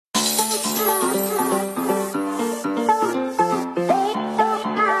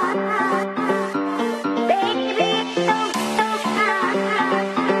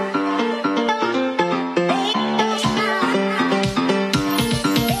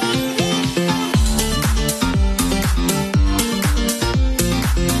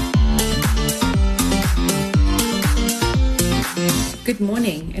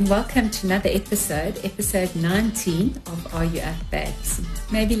welcome to another episode 19 of Are You Up, Babes?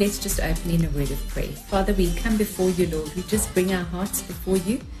 Maybe let's just open in a word of prayer. Father, we come before you, Lord. We just bring our hearts before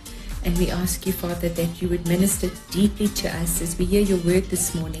you, and we ask you, Father, that you would minister deeply to us as we hear your word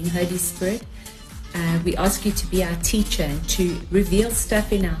this morning. Holy Spirit, we ask you to be our teacher and to reveal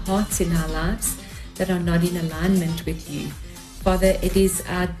stuff in our hearts, in our lives, that are not in alignment with you. Father, it is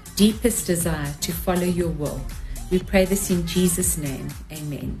our deepest desire to follow your will. We pray this in Jesus' name.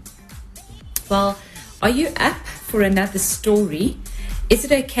 Amen. Well, are you up for another story? Is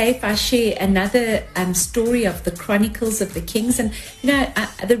it okay if I share another story of the Chronicles of the Kings? And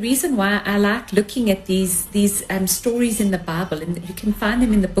the reason why I like looking at these stories in the Bible, and you can find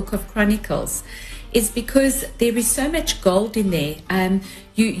them in the book of Chronicles, is because there is so much gold in there.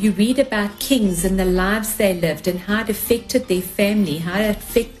 You read about kings and the lives they lived and how it affected their family, how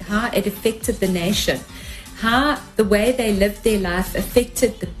it affected the nation, how the way they lived their life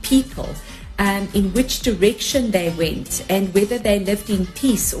affected the people, in which direction they went, and whether they lived in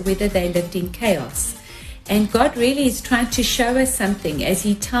peace or whether they lived in chaos. And God really is trying to show us something as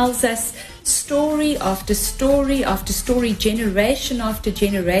he tells us story after story after story, generation after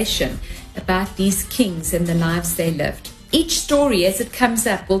generation, about these kings and the lives they lived. Each story as it comes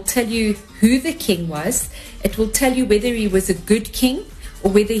up will tell you who the king was. It will tell you whether he was a good king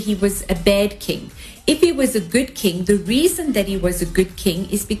or whether he was a bad king. If he was a good king, the reason that he was a good king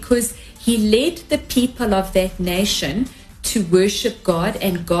is because he led the people of that nation to worship God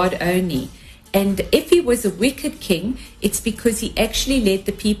and God only. And if he was a wicked king, it's because he actually led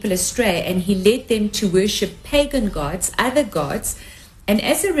the people astray and he led them to worship pagan gods, other gods. And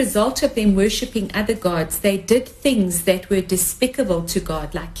as a result of them worshiping other gods, they did things that were despicable to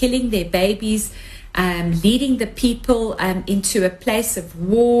God, like killing their babies, leading the people into a place of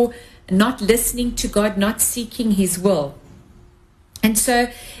war, not listening to God, not seeking his will. And so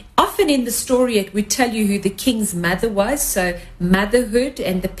often in the story it would tell you who the king's mother was, so motherhood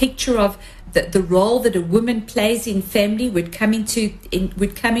and the picture of the role that a woman plays in family would come into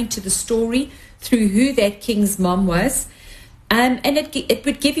the story through who that king's mom was. And it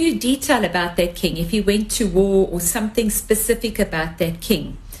would give you detail about that king, if he went to war or something specific about that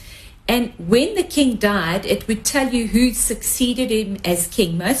king. And when the king died, it would tell you who succeeded him as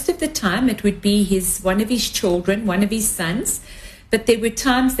king. Most of the time, it would be one of his children, one of his sons. But there were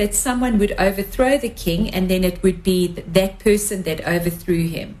times that someone would overthrow the king, and then it would be that person that overthrew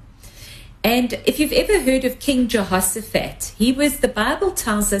him. And if you've ever heard of King Jehoshaphat, the Bible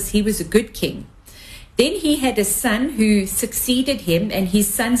tells us he was a good king. Then he had a son who succeeded him, and his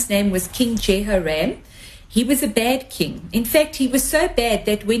son's name was King Jehoram. He was a bad king. In fact, he was so bad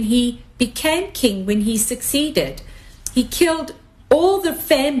that when he became king, when he succeeded, he killed all the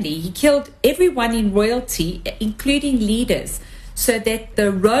family. He killed everyone in royalty, including leaders, so that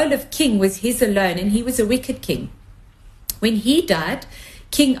the role of king was his alone, and he was a wicked king. When he died,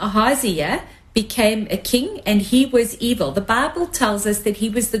 King Ahaziah became a king, and he was evil. The Bible tells us that he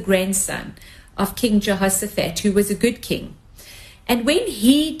was the grandson of King Jehoshaphat, who was a good king. And when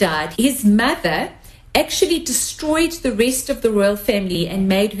he died, his mother actually destroyed the rest of the royal family and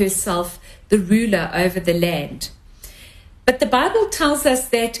made herself the ruler over the land. But the Bible tells us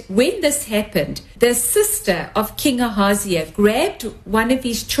that when this happened, the sister of King Ahaziah grabbed one of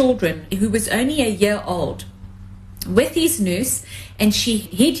his children, who was only a year old, with his nurse, and she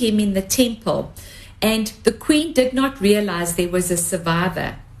hid him in the temple. And the queen did not realize there was a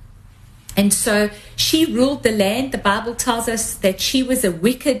survivor. And so she ruled the land. The Bible tells us that she was a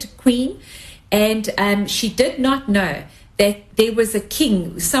wicked queen, and she did not know that there was a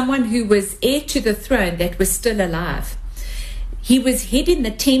king, someone who was heir to the throne, that was still alive. He was hid in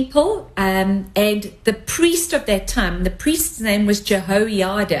the temple, and the priest of that time, the priest's name was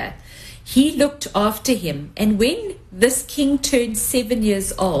Jehoiada, he looked after him. And when this king turned 7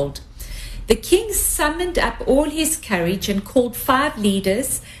 years old, the king summoned up all his courage and called 5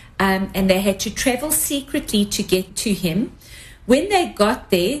 leaders, and they had to travel secretly to get to him. When they got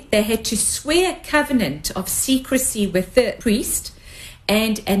there, they had to swear a covenant of secrecy with the priest,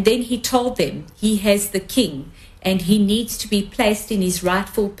 and then he told them he has the king, and he needs to be placed in his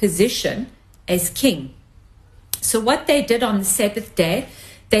rightful position as king. So what they did on the Sabbath day,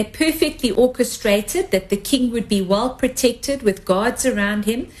 they perfectly orchestrated that the king would be well protected with guards around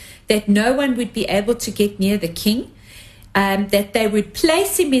him, that no one would be able to get near the king, that they would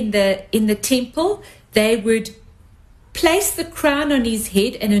place him in the temple. They would place the crown on his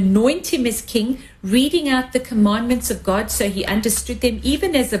head and anoint him as king, reading out the commandments of God so he understood them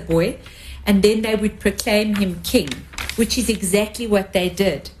even as a boy, and then they would proclaim him king, which is exactly what they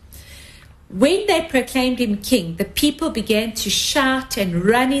did. when they proclaimed him king, the people began to shout and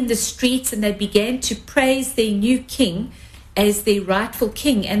run in the streets, and they began to praise their new king as their rightful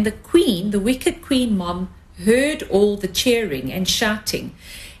king. And the queen, the wicked queen mom, heard all the cheering and shouting.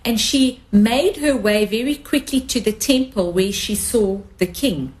 And she made her way very quickly to the temple where she saw the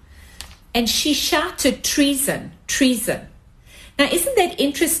king. And she shouted, "Treason, treason." Now, isn't that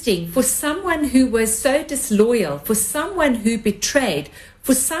interesting? For someone who was so disloyal, for someone who betrayed,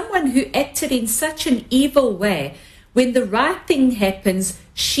 for someone who acted in such an evil way, when the right thing happens,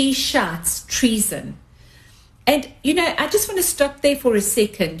 she shouts treason. And, you know, I just want to stop there for a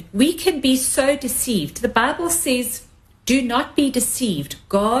second. We can be so deceived. The Bible says, do not be deceived.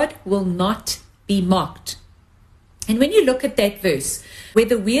 God will not be mocked. And when you look at that verse,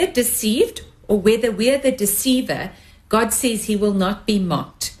 whether we're deceived or whether we're the deceiver, God says he will not be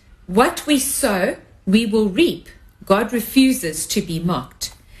mocked. What we sow, we will reap. God refuses to be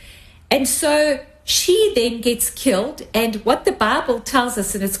mocked. And so she then gets killed. And what the Bible tells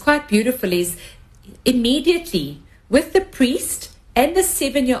us, and it's quite beautiful, is immediately with the priest and the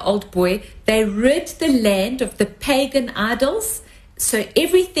 7-year-old boy, they rid the land of the pagan idols. So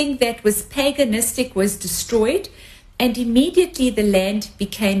everything that was paganistic was destroyed. And immediately the land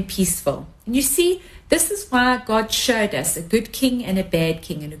became peaceful. And you see, this is why God showed us a good king and a bad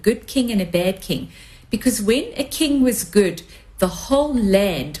king, and a good king and a bad king. Because when a king was good, the whole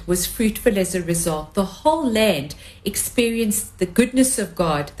land was fruitful as a result. The whole land experienced the goodness of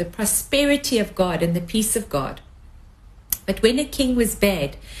God, the prosperity of God, and the peace of God. But when a king was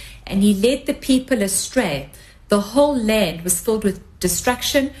bad and he led the people astray, the whole land was filled with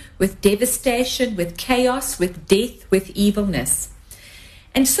destruction, with devastation, with chaos, with death, with evilness.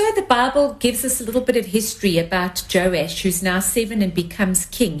 And so the Bible gives us a little bit of history about Joash, who's now 7 and becomes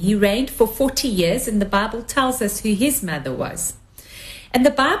king. He reigned for 40 years, and the Bible tells us who his mother was. And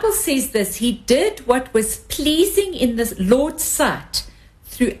the Bible says this: he did what was pleasing in the Lord's sight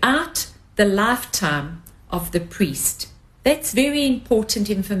throughout the lifetime of the priest. That's very important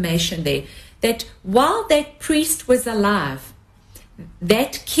information there, that while that priest was alive,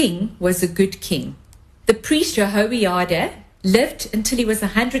 that king was a good king. The priest Jehoiada lived until he was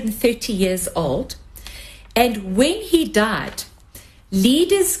 130 years old. And when he died,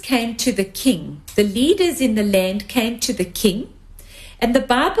 leaders came to the king. The leaders in the land came to the king. And the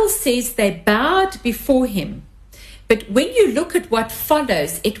Bible says they bowed before him. But when you look at what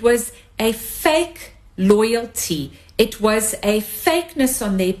follows, it was a fake loyalty. It was a fakeness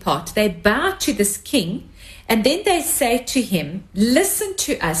on their part. They bowed to this king. And then they say to him, listen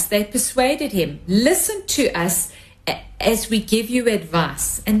to us. They persuaded him, listen to us as we give you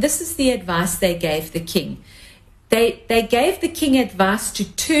advice. And this is the advice they gave the king. They gave the king advice to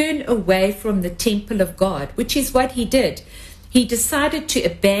turn away from the temple of God, which is what he did. He decided to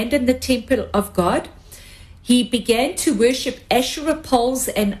abandon the temple of God. He began to worship Asherah poles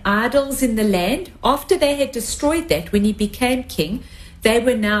and idols in the land. After they had destroyed that, when he became king, they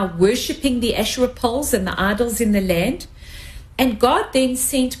were now worshiping the Asherah poles and the idols in the land. And God then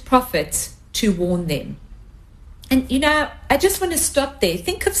sent prophets to warn them. And, you know, I just want to stop there.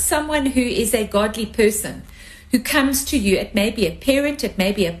 Think of someone who is a godly person who comes to you. It may be a parent, it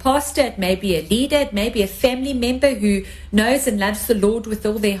may be a pastor, it may be a leader, it may be a family member who knows and loves the Lord with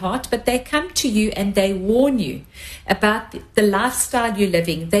all their heart, but they come to you and they warn you about the lifestyle you're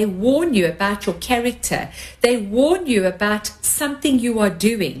living. They warn you about your character. They warn you about something you are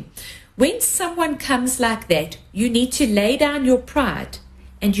doing. When someone comes like that, you need to lay down your pride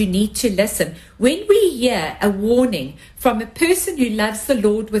and you need to listen. When we hear a warning from a person who loves the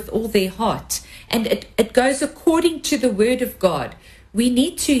Lord with all their heart, and it goes according to the word of God, we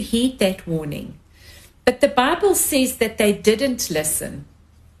need to heed that warning. But the Bible says that they didn't listen.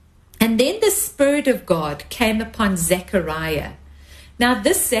 And then the Spirit of God came upon Zechariah. Now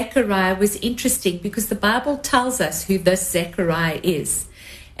this Zechariah was interesting because the Bible tells us who this Zechariah is.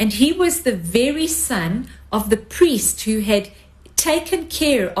 And he was the very son of the priest who had taken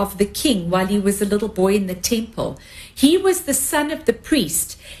care of the king while he was a little boy in the temple. He was the son of the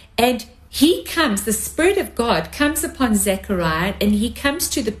priest, and the Spirit of God comes upon Zechariah, and he comes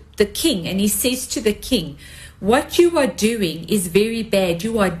to the king, and he says to the king, what you are doing is very bad.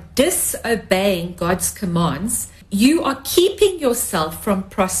 You are disobeying God's commands. You are keeping yourself from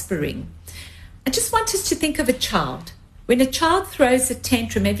prospering. I just want us to think of a child. When a child throws a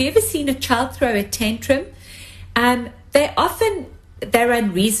tantrum, have you ever seen a child throw a tantrum? They're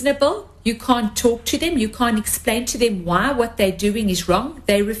unreasonable. You can't talk to them. You can't explain to them why what they're doing is wrong.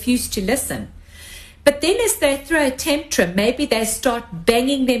 They refuse to listen. But then as they throw a tantrum, maybe they start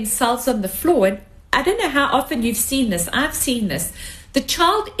banging themselves on the floor. And I don't know how often you've seen this. I've seen this. The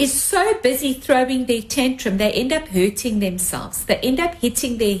child is so busy throwing their tantrum, they end up hurting themselves. They end up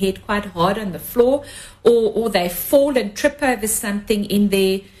hitting their head quite hard on the floor, or they fall and trip over something in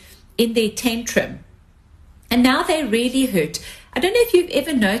their tantrum. And now they really hurt. I don't know if you've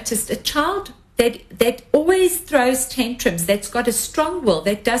ever noticed a child that always throws tantrums, that's got a strong will,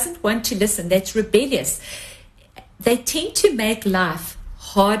 that doesn't want to listen, that's rebellious. They tend to make life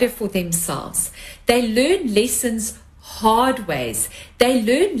harder for themselves. They learn lessons hard ways. They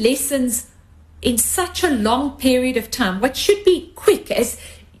learn lessons in such a long period of time. What should be quick, as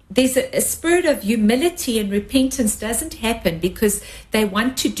there's a spirit of humility and repentance doesn't happen because they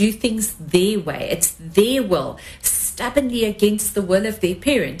want to do things their way. It's their will, stubbornly against the will of their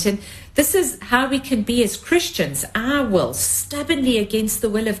parent. And this is how we can be as Christians, our will, stubbornly against the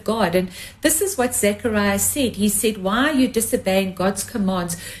will of God. And this is what Zechariah said. He said, why are you disobeying God's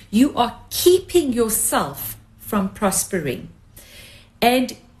commands? You are keeping yourself from prospering.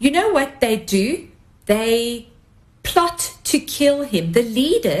 And you know what they do? They plot to kill him. The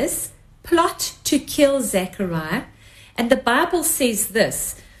leaders plot to kill Zechariah. And the Bible says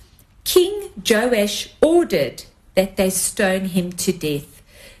this: King Joash ordered that they stone him to death.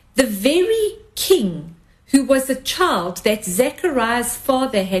 The very king who was a child that Zechariah's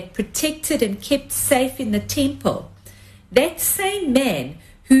father had protected and kept safe in the temple, that same man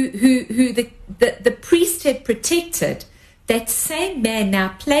who the priest had protected, that same man now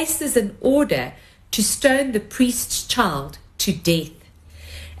places an order to stone the priest's child to death.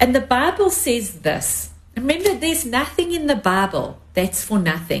 And the Bible says this. Remember, there's nothing in the Bible that's for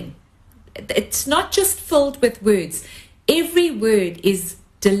nothing. It's not just filled with words. Every word is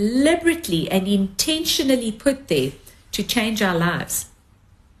deliberately and intentionally put there to change our lives.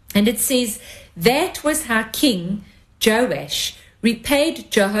 And it says, that was how King Joash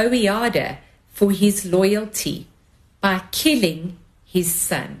repaid Jehoiada for his loyalty, by killing his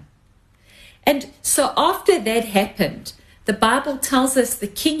son. And so after that happened, the Bible tells us the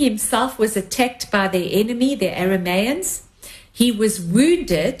king himself was attacked by their enemy, the Arameans. He was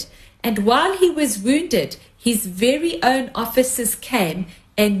wounded, and while he was wounded, his very own officers came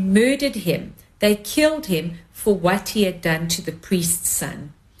and murdered him. They killed him for what he had done to the priest's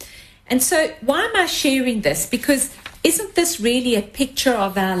son. And so why am I sharing this? Because isn't this really a picture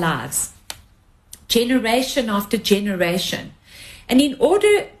of our lives? Generation after generation. And in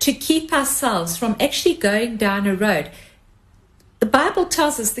order to keep ourselves from actually going down a road, the Bible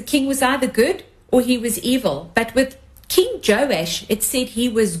tells us the king was either good or he was evil. But with King Joash, it said he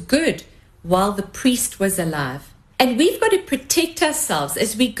was good while the priest was alive. And we've got to protect ourselves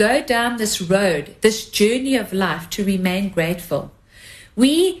as we go down this road, this journey of life, to remain grateful.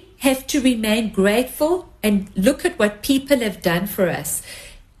 We have to remain grateful and look at what people have done for us.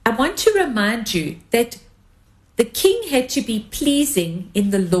 I want to remind you that the king had to be pleasing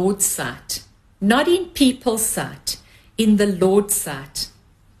in the Lord's sight, not in people's sight, in the Lord's sight.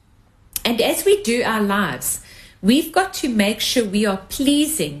 And as we do our lives, we've got to make sure we are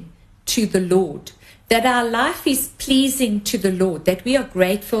pleasing to the Lord, that our life is pleasing to the Lord, that we are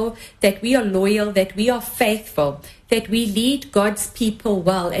grateful, that we are loyal, that we are faithful, that we lead God's people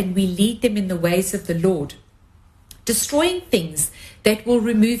well, and we lead them in the ways of the Lord, destroying things that will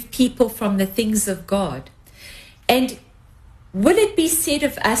remove people from the things of God. And will it be said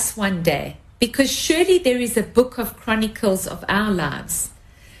of us one day, because surely there is a book of chronicles of our lives,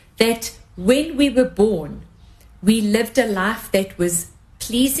 that when we were born, we lived a life that was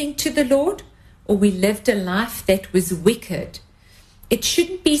pleasing to the Lord, or we lived a life that was wicked? It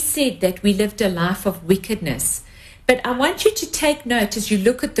shouldn't be said that we lived a life of wickedness. But I want you to take note as you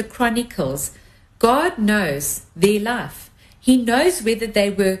look at the chronicles. God knows their life. He knows whether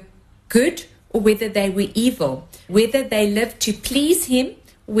they were good or whether they were evil, whether they lived to please him,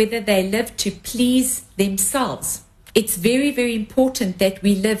 whether they lived to please themselves. It's very, very important that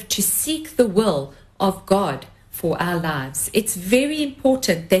we live to seek the will of God for our lives. It's very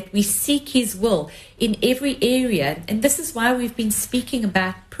important that we seek his will in every area. And this is why we've been speaking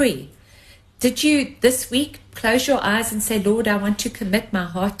about prayer. Did you this week close your eyes and say, Lord, I want to commit my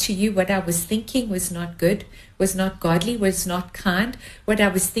heart to you. What I was thinking was not good, was not godly, was not kind. What I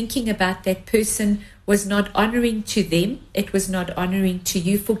was thinking about that person was not honoring to them. It was not honoring to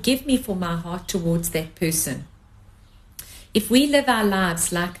you. Forgive me for my heart towards that person. If we live our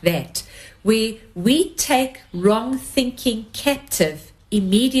lives like that, where we take wrong thinking captive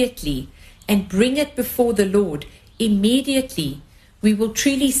immediately and bring it before the Lord immediately, we will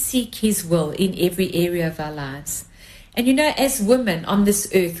truly seek his will in every area of our lives. And you know, as women on this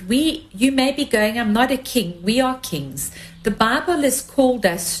earth, you may be going, I'm not a king. We are kings. The Bible has called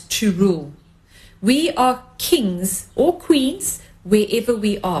us to rule. We are kings or queens, wherever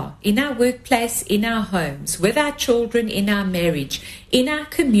we are, in our workplace, in our homes, with our children, in our marriage, in our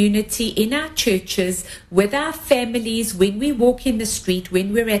community, in our churches, with our families, when we walk in the street,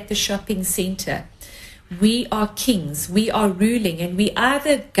 when we're at the shopping center. We are kings, we are ruling, and we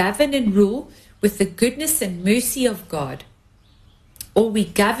either govern and rule with the goodness and mercy of God, or we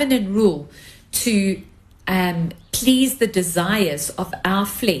govern and rule to please the desires of our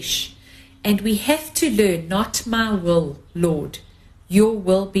flesh. And we have to learn, not my will, Lord, your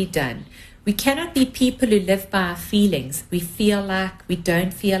will be done. We cannot be people who live by our feelings. We feel like, we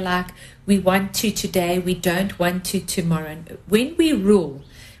don't feel like, we want to today, we don't want to tomorrow. When we rule,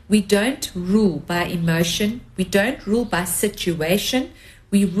 we don't rule by emotion, we don't rule by situation,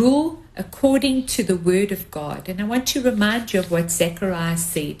 we rule according to the word of God. And I want to remind you of what Zechariah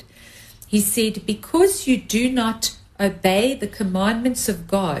said. He said, because you do not obey the commandments of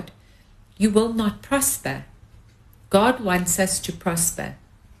God, you will not prosper. God wants us to prosper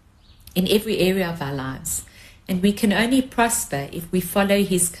in every area of our lives. And we can only prosper if we follow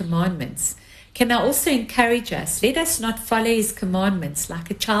his commandments. Can I also encourage us, let us not follow his commandments like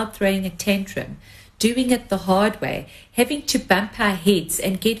a child throwing a tantrum, doing it the hard way, having to bump our heads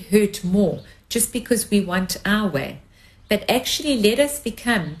and get hurt more just because we want our way. But actually let us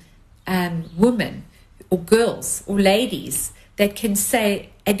become women or girls or ladies that can say,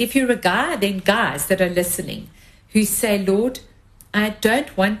 and if you're a guy, then guys that are listening, who say, Lord, I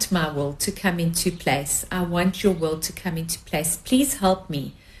don't want my will to come into place. I want your will to come into place. Please help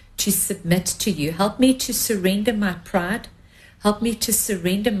me to submit to you. Help me to surrender my pride. Help me to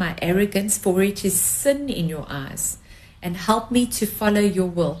surrender my arrogance, for it is sin in your eyes. And help me to follow your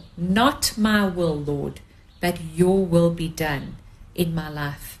will. Not my will, Lord, but your will be done in my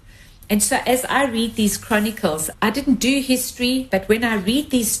life. And so as I read these chronicles, I didn't do history, but when I read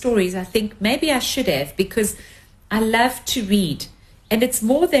these stories, I think maybe I should have, because I love to read. And it's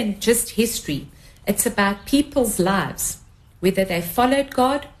more than just history. It's about people's lives, whether they followed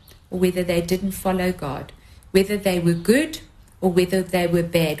God or whether they didn't follow God, whether they were good or whether they were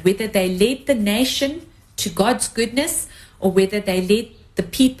bad, whether they led the nation to God's goodness or whether they led the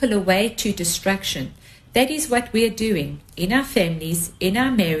people away to destruction. That is what we are doing in our families, in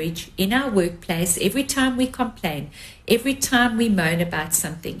our marriage, in our workplace. Every time we complain, every time we moan about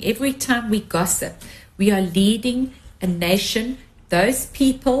something, every time we gossip, we are leading a nation, those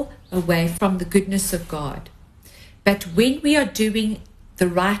people, away from the goodness of God. But when we are doing the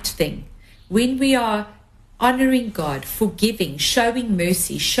right thing, when we are honoring God, forgiving, showing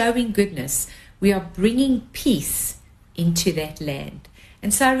mercy, showing goodness, we are bringing peace into that land.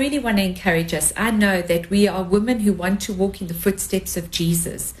 And so I really want to encourage us. I know that we are women who want to walk in the footsteps of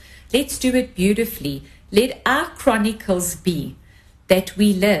Jesus. Let's do it beautifully. Let our chronicles be that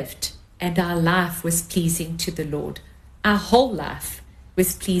we lived and our life was pleasing to the Lord. Our whole life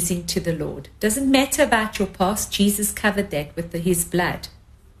was pleasing to the Lord. Doesn't matter about your past. Jesus covered that with his blood.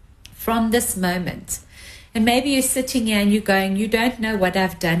 From this moment, and maybe you're sitting here and you're going, you don't know what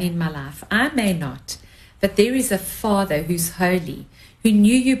I've done in my life. I may not, but there is a Father who's holy, who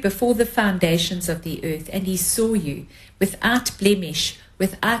knew you before the foundations of the earth, and he saw you without blemish,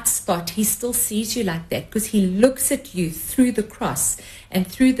 without spot. He still sees you like that because he looks at you through the cross and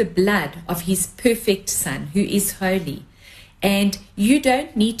through the blood of his perfect Son, who is holy. And you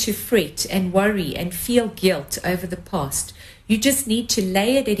don't need to fret and worry and feel guilt over the past. You just need to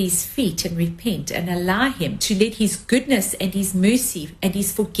lay it at his feet and repent and allow him to let his goodness and his mercy and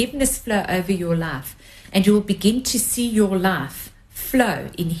his forgiveness flow over your life. And you will begin to see your life flow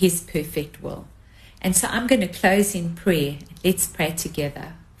in his perfect will. And so I'm going to close in prayer. Let's pray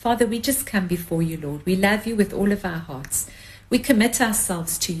together. Father, we just come before you, Lord. We love you with all of our hearts. We commit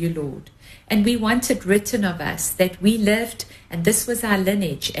ourselves to you, Lord. And we want it written of us that we lived, and this was our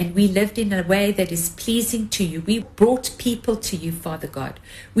lineage, and we lived in a way that is pleasing to you. We brought people to you, Father God.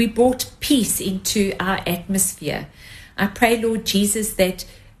 We brought peace into our atmosphere. I pray, Lord Jesus, that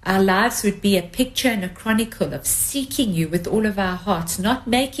our lives would be a picture and a chronicle of seeking you with all of our hearts, not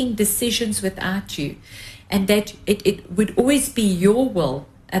making decisions without you, and that it would always be your will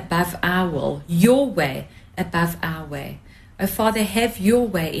above our will, your way above our way. Oh, Father, have your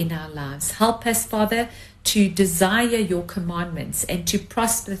way in our lives. Help us, Father, to desire your commandments and to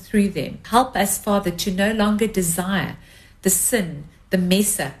prosper through them. Help us, Father, to no longer desire the sin, the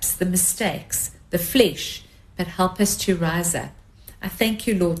mess-ups, the mistakes, the flesh, but help us to rise up. I thank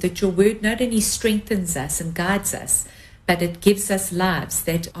you, Lord, that your word not only strengthens us and guides us, but it gives us lives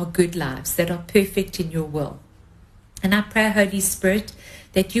that are good lives, that are perfect in your will. And I pray, Holy Spirit,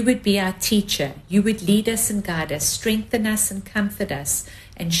 that you would be our teacher. You would lead us and guide us, strengthen us and comfort us,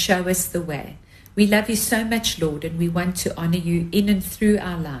 and show us the way. We love you so much, Lord, and we want to honor you in and through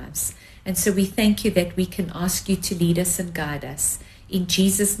our lives. And so we thank you that we can ask you to lead us and guide us. In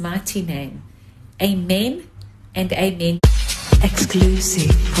Jesus' mighty name, amen and amen.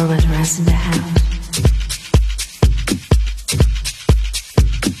 Exclusive for Address in the House.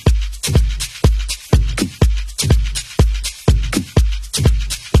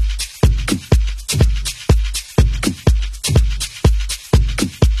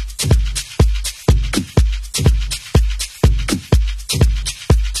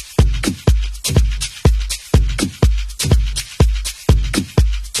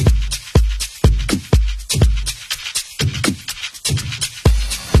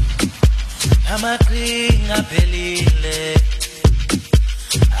 Amaqhinga aphelile,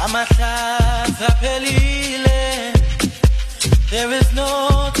 amahlathi aphelile. There is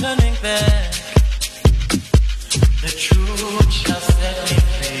no turning back. The truth shall set me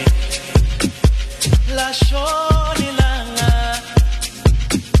free. Lashona ilanga,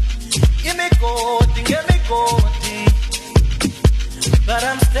 give me goti, but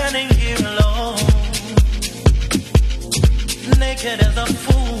I'm standing here alone, naked as a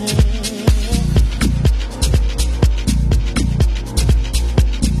fool.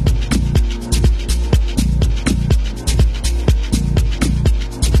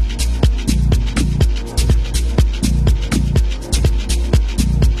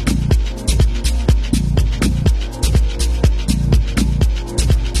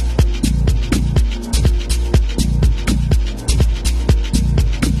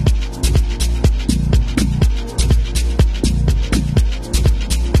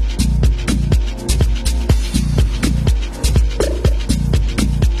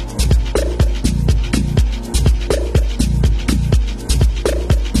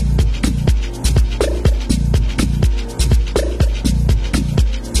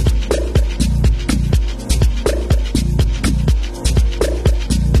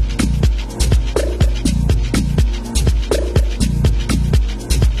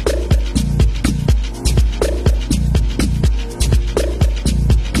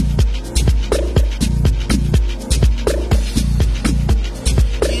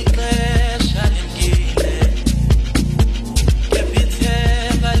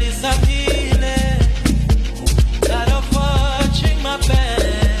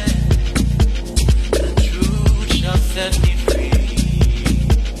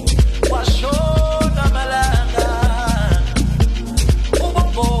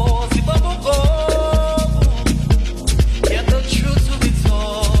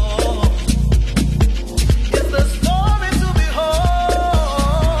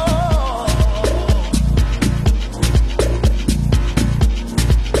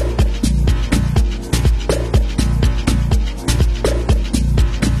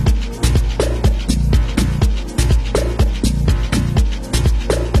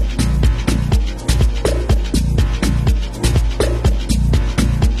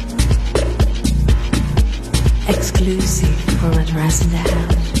 Exclusive for Address in the House.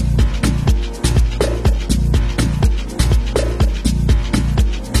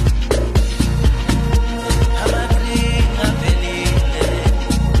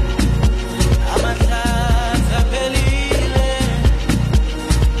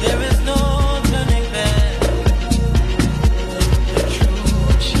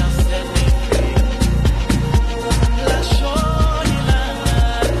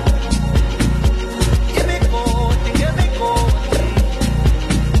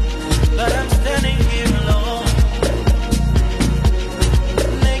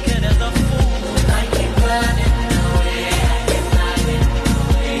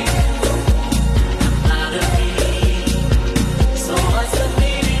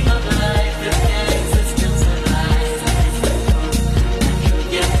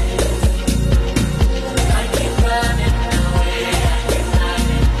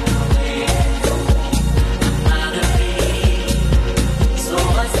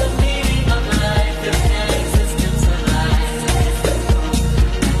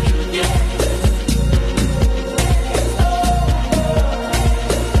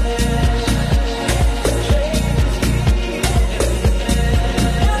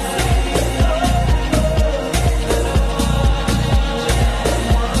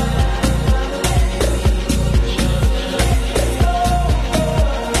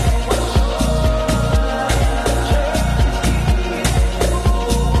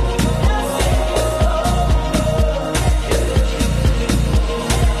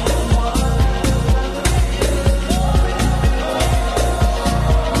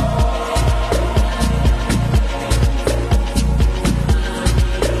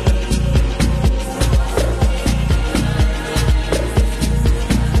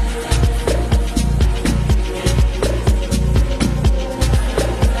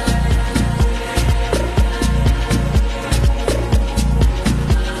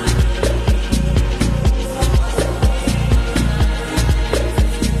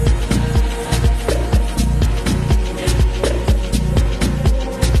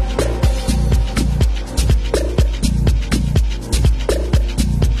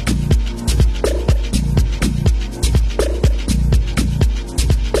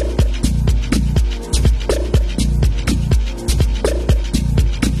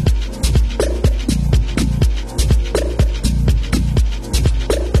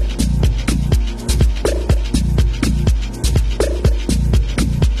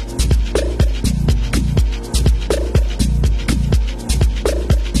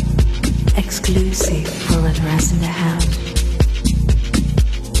 Lucy, full of rest in the house.